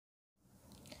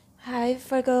Hi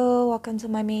Virgo, welcome to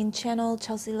my main channel,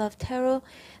 Chelsea Love Tarot.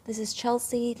 This is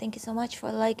Chelsea. Thank you so much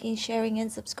for liking, sharing,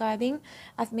 and subscribing.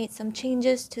 I've made some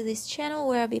changes to this channel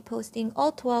where I'll be posting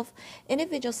all 12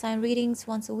 individual sign readings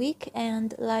once a week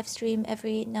and live stream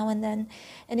every now and then.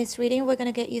 In this reading, we're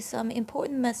going to get you some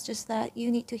important messages that you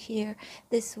need to hear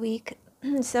this week.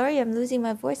 Sorry, I'm losing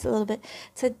my voice a little bit.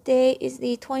 Today is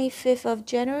the 25th of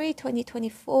January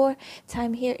 2024.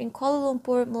 Time here in Kuala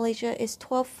Lumpur, Malaysia is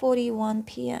 12:41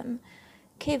 p.m.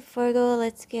 Okay, Virgo,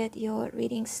 let's get your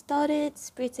reading started.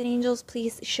 Spirits and angels,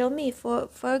 please show me for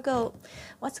Virgo.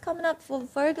 What's coming up for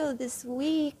Virgo this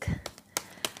week?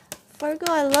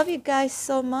 Virgo, I love you guys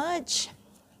so much.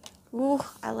 Ooh,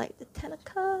 I like the Ten of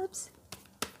Cups.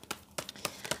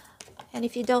 And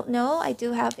if you don't know, I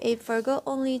do have a Virgo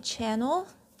only channel.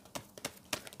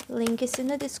 Link is in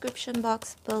the description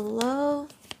box below.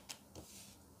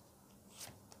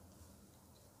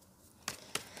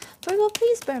 Virgo,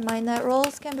 please bear in mind that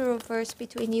roles can be reversed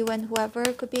between you and whoever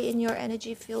could be in your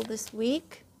energy field this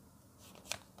week.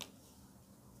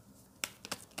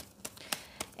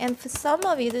 And for some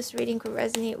of you, this reading could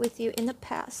resonate with you in the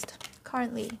past,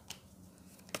 currently,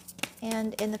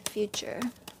 and in the future.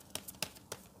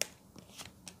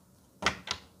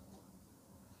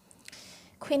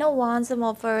 Queen of Wands and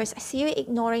Reverse. I see you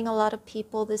ignoring a lot of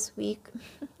people this week.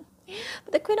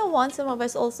 But the Queen of Wands and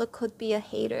Reverse also could be a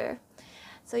hater.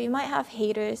 So you might have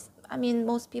haters. I mean,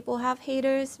 most people have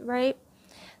haters, right?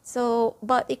 So,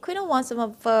 but the Queen of Wands and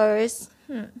Reverse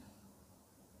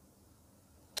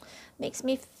makes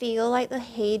me feel like the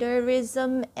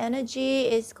haterism energy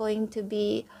is going to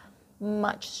be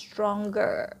much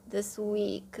stronger this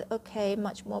week, okay,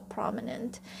 much more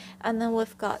prominent. And then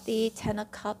we've got the Ten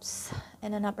of Cups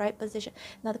in an upright position.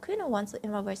 Now the Queen of Wands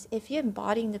in reverse, if you're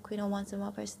embodying the Queen of Wands in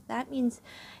reverse, that means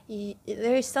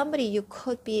there is somebody you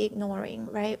could be ignoring,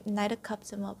 right? Knight of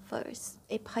Cups in reverse,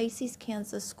 a Pisces,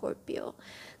 Cancer, Scorpio,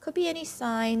 could be any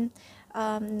sign.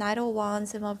 Knight of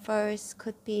Wands in reverse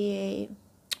could be a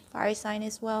fire sign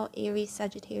as well, Aries,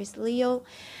 Sagittarius, Leo.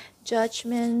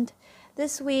 Judgment.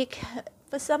 This week,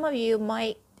 for some of you,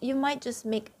 you might just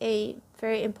make a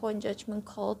very important judgment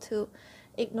call to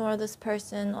ignore this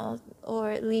person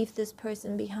or leave this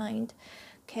person behind.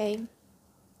 Okay.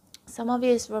 Some of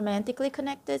you is romantically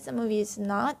connected, some of you is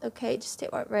not. Okay, just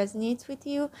take what resonates with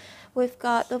you. We've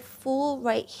got the Fool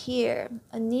right here,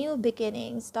 a new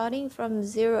beginning, starting from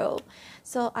zero.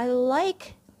 So I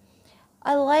like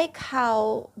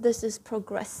how this is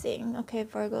progressing. Okay,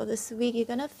 Virgo, this week you're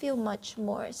gonna feel much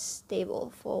more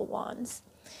stable for Wands.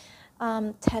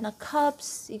 Ten of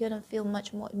Cups, you're gonna feel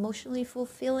much more emotionally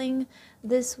fulfilling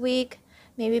this week.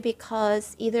 Maybe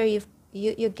because either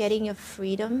you're getting your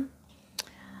freedom,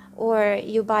 or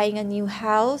you're buying a new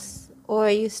house, or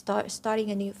you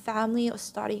starting a new family, or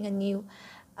starting a new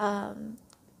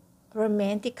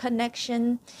romantic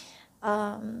connection.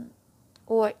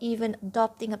 Or even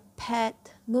adopting a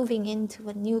pet, moving into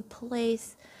a new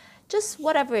place, just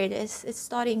whatever it is, it's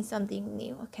starting something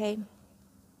new, okay?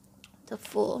 The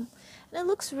Fool. And it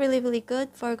looks really, really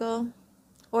good, Virgo.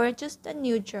 Or just a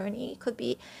new journey. It could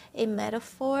be a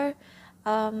metaphor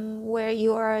where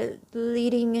you are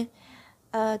leading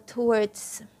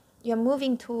you're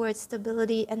moving towards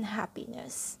stability and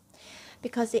happiness.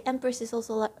 Because the Empress is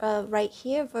also right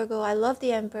here, Virgo. I love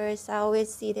the Empress. I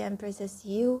always see the Empress as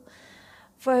you.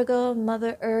 Virgo,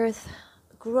 Mother Earth,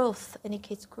 growth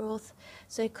indicates growth.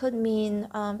 So it could mean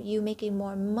you making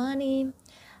more money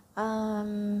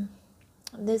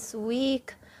this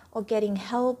week, or getting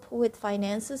help with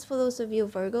finances for those of you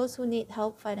Virgos who need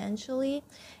help financially.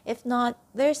 If not,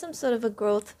 there's some sort of a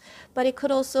growth, but it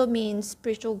could also mean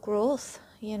spiritual growth,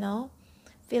 you know,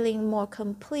 feeling more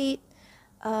complete,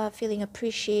 feeling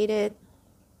appreciated.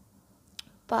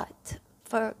 But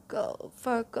Virgo,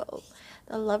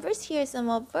 the Lovers here is in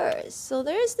reverse. So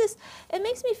there is this, it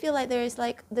makes me feel like there is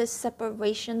like this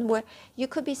separation where you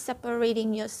could be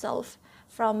separating yourself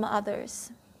from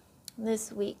others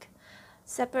this week.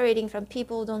 Separating from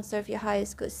people who don't serve your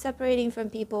highest good. Separating from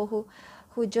people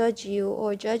who judge you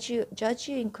or judge you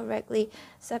incorrectly.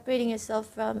 Separating yourself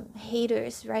from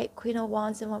haters, right? Queen of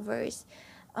Wands in reverse.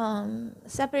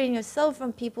 Separating yourself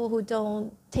from people who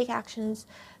don't take actions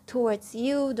towards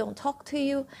you, don't talk to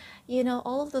you, you know,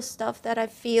 all of the stuff that I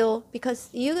feel, because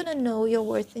you're gonna know your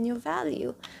worth and your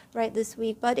value, right, this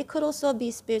week. But it could also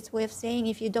be Spirit's way of saying,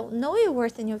 if you don't know your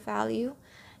worth and your value,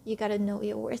 you gotta know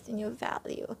your worth and your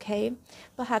value, okay?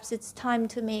 Perhaps it's time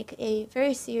to make a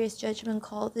very serious judgment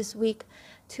call this week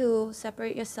to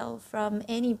separate yourself from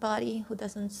anybody who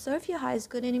doesn't serve your highest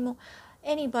good anymore,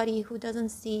 anybody who doesn't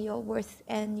see your worth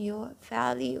and your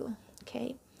value,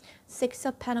 okay? Six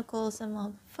of Pentacles in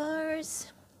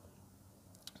reverse.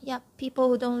 Yep, people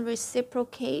who don't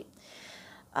reciprocate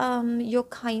your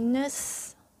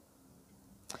kindness.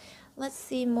 Let's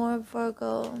see more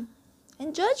Virgo.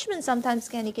 And Judgment sometimes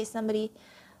can indicate somebody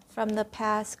from the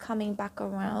past coming back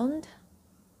around.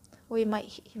 Or you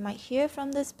might hear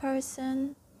from this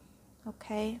person.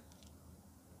 Okay.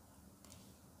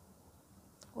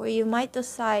 Or you might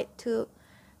decide to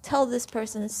tell this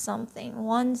person something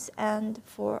once and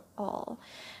for all.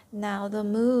 Now the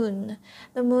moon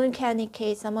can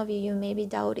indicate some of you may be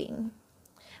doubting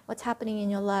what's happening in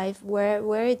your life,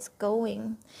 where it's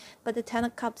going. But the Ten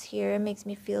of Cups here makes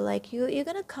me feel like you're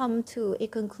gonna come to a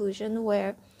conclusion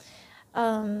where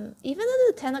even though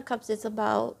the Ten of Cups is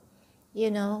about,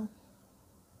 you know,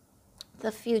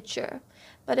 the future,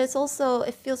 but it's also,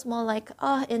 it feels more like,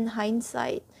 in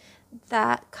hindsight,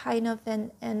 that kind of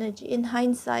an energy. In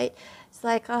hindsight, it's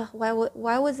like, why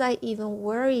was I even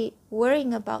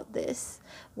worrying about this?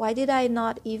 Why did I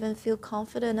not even feel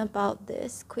confident about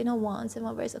this? Queen of Wands and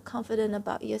reverse, confident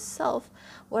about yourself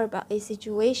or about a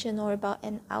situation or about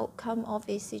an outcome of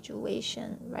a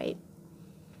situation, right?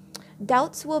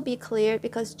 Doubts will be cleared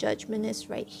because Judgment is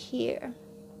right here.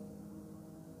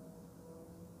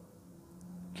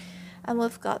 And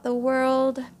we've got the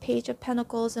World, Page of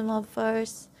Pentacles in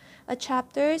reverse. A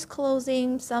chapter is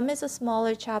closing. Some is a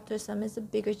smaller chapter, some is a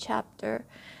bigger chapter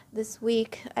this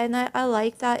week. And I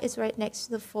like that it's right next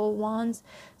to the Four Wands.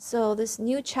 So this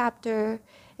new chapter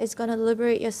is going to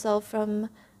liberate yourself from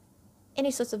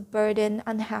any sorts of burden,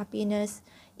 unhappiness,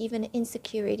 even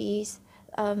insecurities,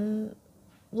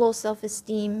 low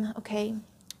self-esteem, okay?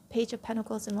 Page of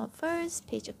Pentacles in reverse,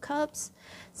 Page of Cups.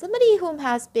 Somebody whom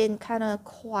has been kind of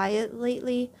quiet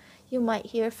lately, you might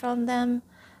hear from them.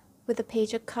 With the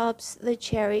Page of Cups, the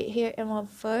Chariot here in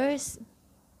reverse,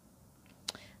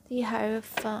 the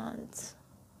Hierophant.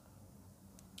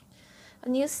 A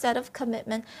new set of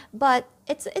commitment, but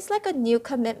it's like a new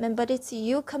commitment, but it's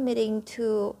you committing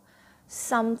to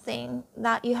something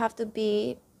that you have to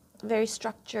be very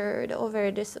structured or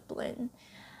very disciplined.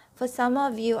 For some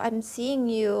of you, I'm seeing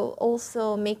you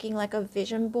also making like a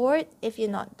vision board. If you're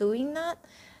not doing that,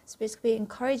 it's basically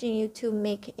encouraging you to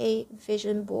make a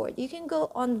vision board. You can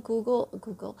go on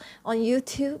on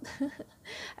YouTube,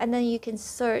 and then you can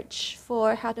search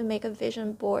for how to make a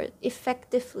vision board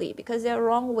effectively, because there are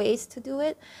wrong ways to do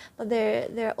it, but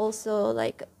there are also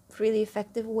like really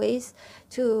effective ways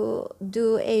to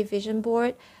do a vision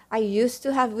board. I used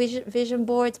to have vision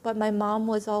boards, but my mom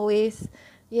was always,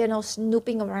 you know,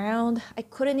 snooping around. I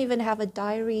couldn't even have a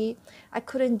diary. I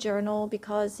couldn't journal,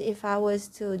 because if I was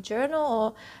to journal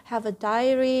or have a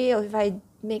diary, or if I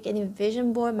make any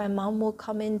vision board, my mom will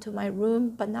come into my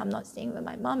room. But now I'm not staying with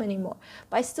my mom anymore.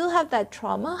 But I still have that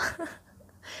trauma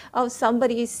of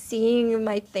somebody seeing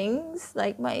my things,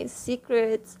 like my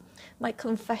secrets, my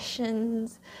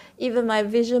confessions, even my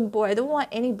vision board. I don't want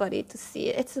anybody to see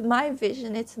it. It's my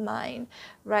vision, it's mine,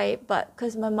 right? But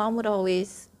because my mom would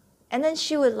always, and then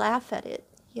she would laugh at it,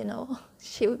 you know.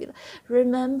 She would be like,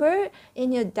 remember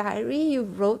in your diary you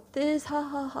wrote this, ha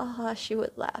ha ha ha. She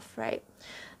would laugh, right?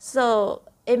 So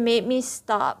it made me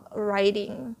stop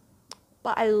writing,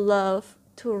 but I love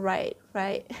to write,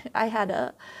 right? I had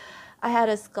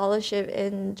a scholarship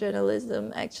in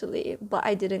journalism actually, but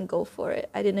I didn't go for it.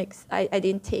 I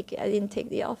didn't take it. I didn't take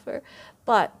the offer,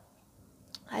 but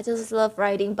I just love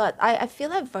writing. But I feel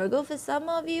like Virgo, for some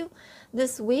of you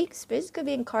this week, Spirit could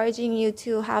be encouraging you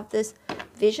to have this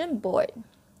vision board.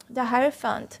 The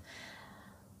Hierophant,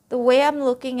 the way I'm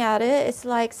looking at it, it's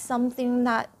like something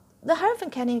that the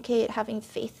Hierophant can indicate having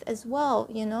faith as well,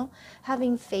 you know,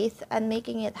 having faith and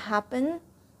making it happen.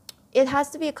 It has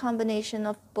to be a combination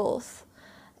of both,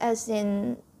 as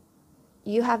in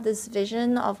you have this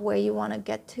vision of where you want to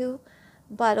get to,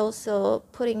 but also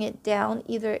putting it down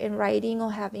either in writing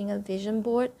or having a vision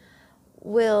board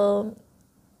will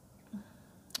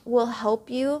help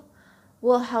you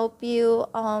or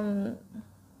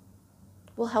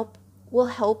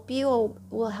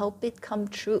will help it come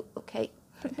true, okay?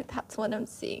 That's what I'm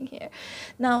seeing here.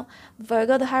 Now,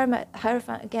 Virgo, the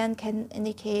Hierophant again can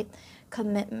indicate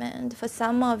commitment. For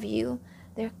some of you,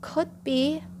 there could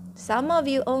be, some of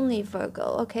you only,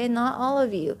 Virgo, okay, not all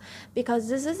of you, because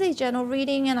this is a general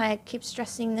reading, and I keep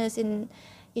stressing this in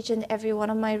each and every one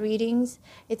of my readings.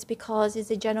 It's because it's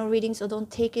a general reading, so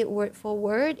don't take it word for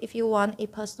word. If you want a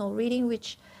personal reading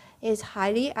which is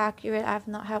highly accurate, I've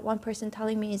not had one person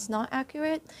telling me it's not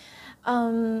accurate,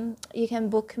 you can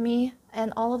book me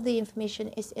and all of the information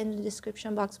is in the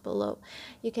description box below.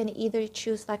 You can either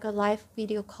choose like a live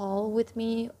video call with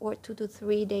me, or 2 to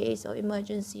 3 days of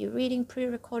emergency reading,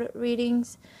 pre-recorded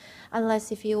readings.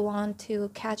 Unless if you want to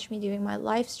catch me during my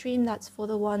live stream, that's for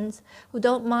the ones who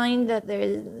don't mind that there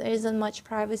isn't much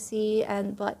privacy,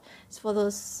 but it's for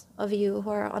those of you who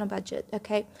are on a budget,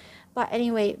 okay? But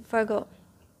anyway, Virgo,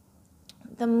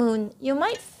 the moon, you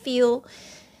might feel,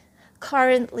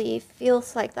 currently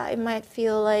feels like that. It might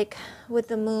feel like with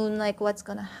the moon, like what's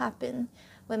gonna happen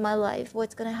with my life,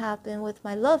 what's gonna happen with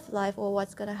my love life, or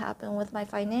what's gonna happen with my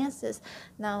finances.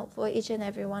 Now for each and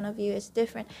every one of you, it's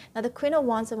different. Now the Queen of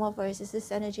Wands in reverse is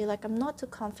this energy like I'm not too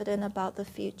confident about the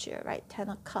future, right? 10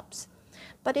 of Cups.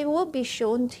 But it will be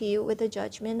shown to you with the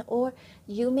Judgment, or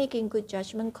you making good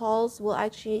judgment calls will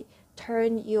actually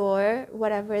turn your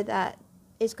whatever that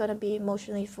is going to be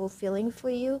emotionally fulfilling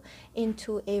for you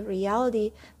into a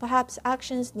reality. Perhaps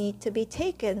actions need to be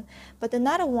taken. But the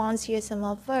Knight of Wands here is in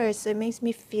reverse, so it makes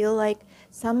me feel like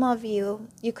some of you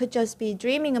could just be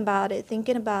dreaming about it,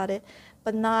 thinking about it,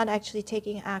 but not actually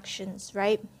taking actions,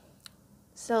 right?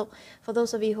 So for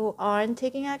those of you who aren't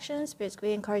taking actions, Spirit's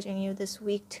going to be encouraging you this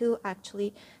week to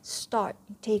actually start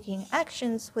taking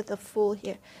actions with a Fool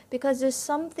here. Because there's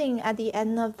something at the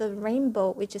end of the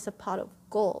rainbow, which is a pot of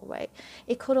gold, right?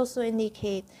 It could also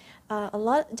indicate a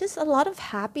lot of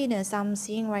happiness I'm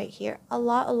seeing right here. A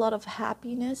lot of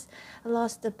happiness, a lot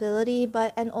of stability,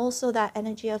 and also that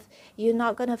energy of you're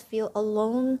not going to feel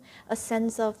alone, a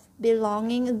sense of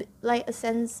belonging, like a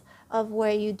sense of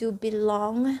where you do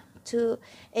belong to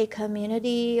a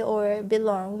community or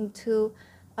belong to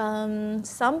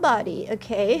somebody,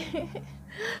 okay?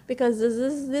 Because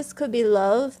this could be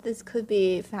love, this could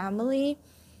be family,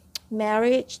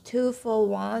 marriage, 2 for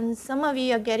 1. Some of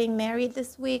you are getting married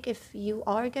this week. If you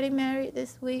are getting married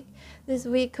this week,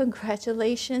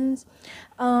 congratulations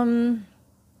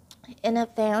in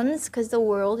advance, because the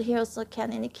world here also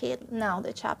can indicate now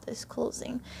the chapter is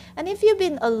closing. And if you've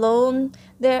been alone,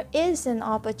 there is an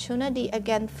opportunity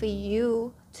again for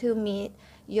you to meet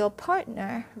your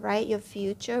partner, right? Your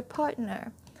future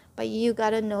partner. But you got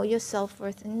to know your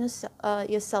self-worth and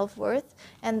your self-worth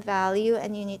and value,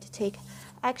 and you need to take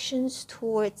actions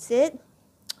towards it.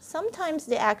 Sometimes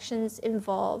the actions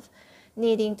involve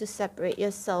needing to separate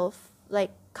yourself,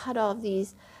 like cut off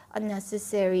these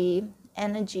unnecessary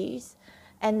energies,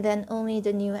 and then only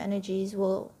the new energies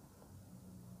will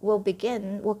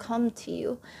come to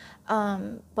you.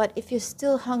 But if you're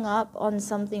still hung up on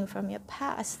something from your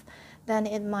past, then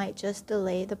it might just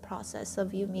delay the process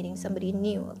of you meeting somebody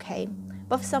new, okay?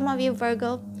 But for some of you,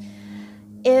 Virgo,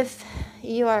 if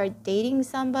you are dating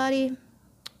somebody,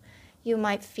 you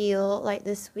might feel like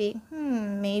this week,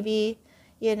 maybe,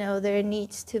 there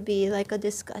needs to be like a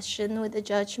discussion with the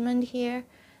Judgment here,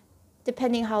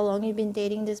 depending how long you've been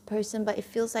dating this person. But it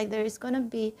feels like there is going to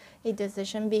be a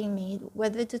decision being made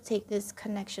whether to take this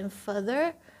connection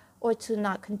further or to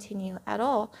not continue at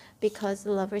all, because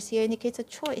the Lovers here indicates a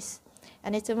choice,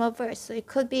 and it's in reverse. So it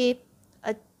could be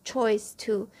a choice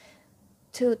to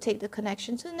take the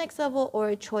connection to the next level, or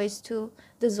a choice to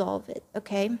dissolve it,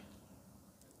 okay?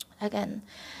 Again,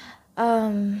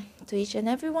 to each and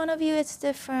every one of you, it's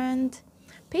different.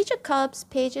 Page of Cups,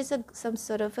 page is some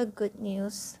sort of a good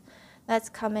news that's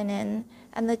coming in,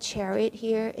 and the Chariot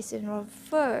here is in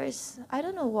reverse. I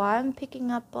don't know why I'm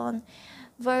picking up on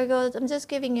Virgos. I'm just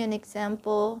giving you an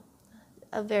example,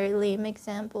 a very lame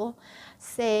example.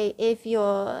 Say if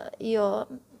your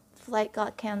flight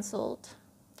got canceled,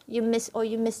 you missed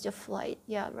your flight,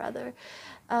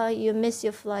 you miss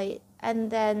your flight,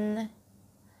 and then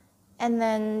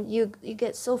you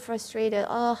get so frustrated.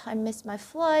 Oh, I missed my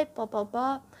flight, blah blah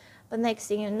blah. But next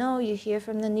thing you know, you hear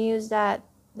from the news that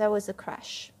there was a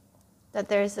crash, that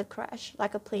there is a crash,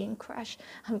 like a plane crash.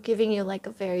 I'm giving you like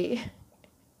a very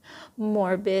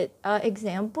morbid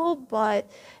example, but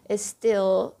it's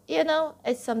still,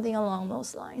 it's something along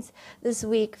those lines. This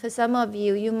week, for some of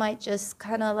you, you might just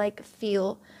kind of like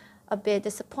feel a bit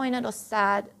disappointed or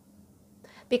sad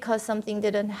because something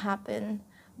didn't happen.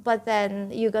 But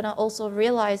then you're going to also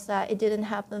realize that it didn't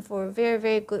happen for a very,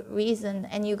 very good reason.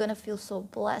 And you're going to feel so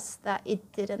blessed that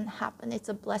it didn't happen. It's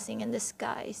a blessing in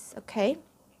disguise, okay?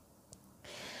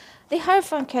 The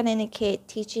Hierophant can indicate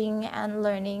teaching and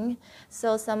learning.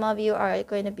 So some of you are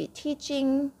going to be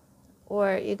teaching,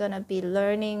 or you're going to be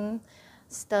learning,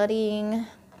 studying.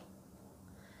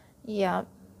 Yeah,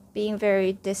 being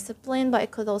very disciplined, but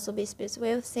it could also be Spirit's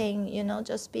way of saying,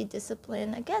 just be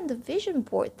disciplined. Again, the vision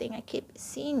board thing, I keep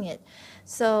seeing it.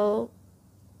 So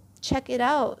check it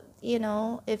out,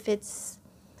 if it's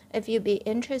if you'd be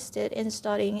interested in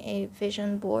starting a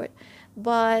vision board.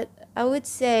 But I would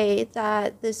say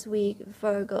that this week,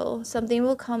 Virgo, something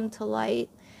will come to light.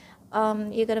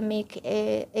 You're going to make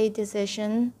a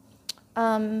decision.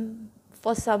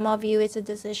 For some of you, it's a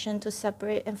decision to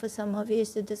separate, and for some of you,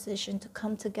 it's a decision to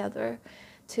come together.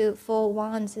 For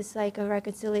Wands, it's like a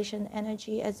reconciliation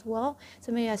energy as well.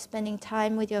 Some of you are spending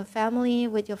time with your family,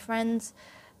 with your friends,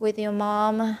 with your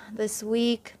mom this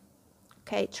week.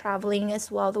 Okay, traveling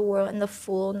as well, the World and the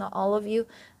Fool. Not all of you.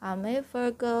 I'm a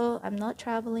Virgo. I'm not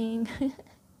traveling.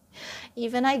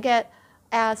 Even I get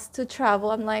asked to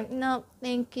travel, I'm like, no,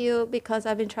 thank you, because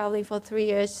I've been traveling for 3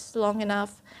 years, long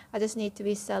enough. I just need to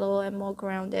be settled and more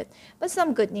grounded. But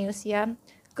some good news, yeah.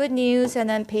 Good news, and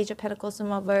then Page of Pentacles and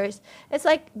Reverse. It's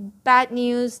like bad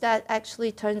news that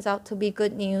actually turns out to be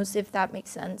good news, if that makes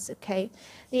sense, okay?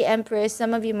 The Empress,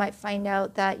 some of you might find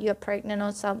out that you're pregnant,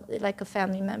 or like a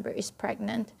family member is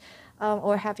pregnant,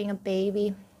 or having a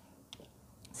baby.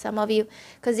 Some of you,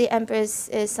 because the Empress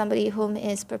is somebody whom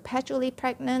is perpetually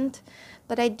pregnant.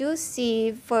 But I do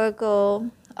see,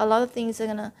 Virgo, a lot of things are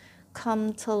going to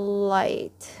come to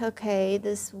light, okay,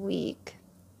 this week.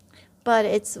 But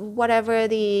it's whatever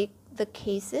the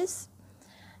case is,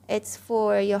 it's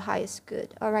for your highest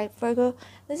good. All right, Virgo,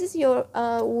 this is your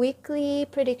weekly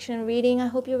prediction reading. I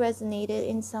hope you resonated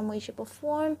in some way, shape, or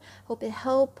form. Hope it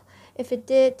helped. If it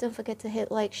did, don't forget to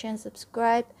hit like, share, and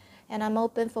subscribe. And I'm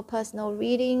open for personal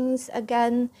readings.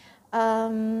 Again,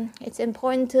 it's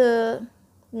important to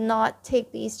not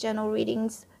take these general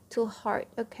readings to heart,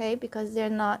 okay? Because they're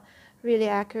not really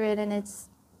accurate, and it's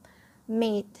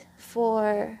read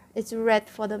for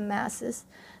the masses.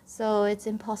 So it's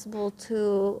impossible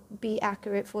to be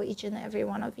accurate for each and every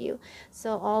one of you.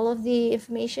 So all of the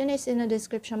information is in the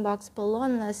description box below,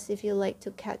 unless if you like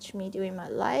to catch me during my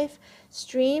live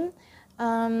stream.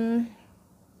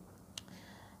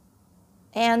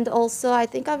 And also, I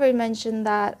think I've already mentioned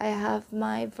that I have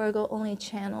my Virgo only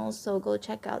channel, so go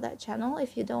check out that channel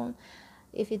if you don't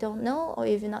know, or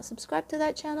if you're not subscribed to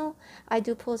that channel. I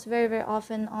do post very, very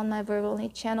often on my Virgo only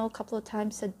channel, a couple of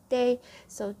times a day,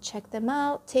 so check them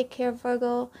out. Take care,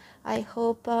 Virgo. I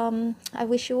hope, I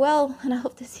wish you well, and I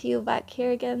hope to see you back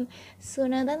here again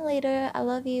sooner than later. I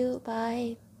love you.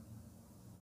 Bye.